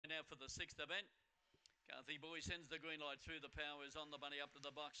now for the 6th event. Carthy Boy sends the green light through. The power is on the bunny up to the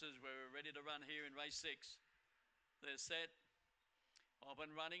boxes. We're ready to run here in race 6. They're set. Up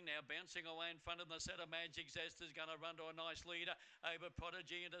and running now, bouncing away in front of the set of Magic Zest is going to run to a nice leader over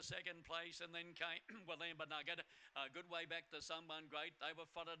Prodigy into second place, and then came Walamba Nugget. A good way back to Someone Great. They were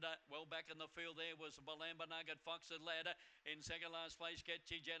followed well back in the field. There was Walamba Nugget, Fox's Ladder in second last place.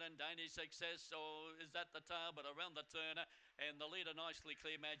 Sketchy Jet and Danish Success, or is that the tail? But around the turn, and the leader nicely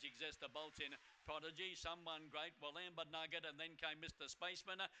clear. Magic Zest bolts in. Prodigy, Someone Great, Walamba Nugget, and then came Mr.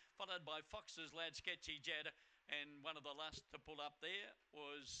 Spaceman, followed by Fox's Lad, Sketchy Jet. And one of the last to pull up there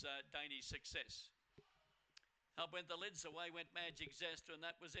was Danish Success. Up went the lids, away went Magic Zest, and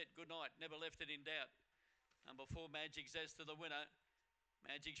that was it. Good night, never left it in doubt. Number 4, Magic Zest to the winner.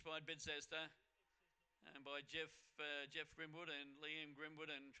 Magic's by Bid Zester, and by Jeff Grimwood and Liam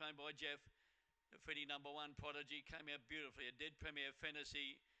Grimwood, and trained by Jeff. Defeating number 1, Prodigy, came out beautifully. A dead Premier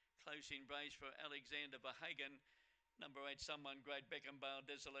Fantasy, close embrace for Alexander Verhagen. Number 8, Someone Great, Beckenbale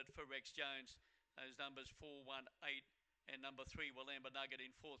Desolate for Rex Jones. Those numbers 4, 1, 8, and number 3, Walamba Nugget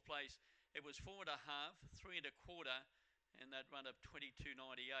in 4th place. It was 4.5, 3 1/4, and that run of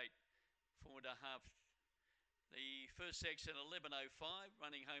 22.98. 4.5. The first section 11.05,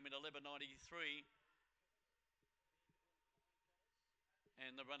 running home in 11.93,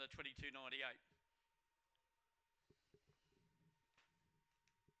 and the run of 22.98.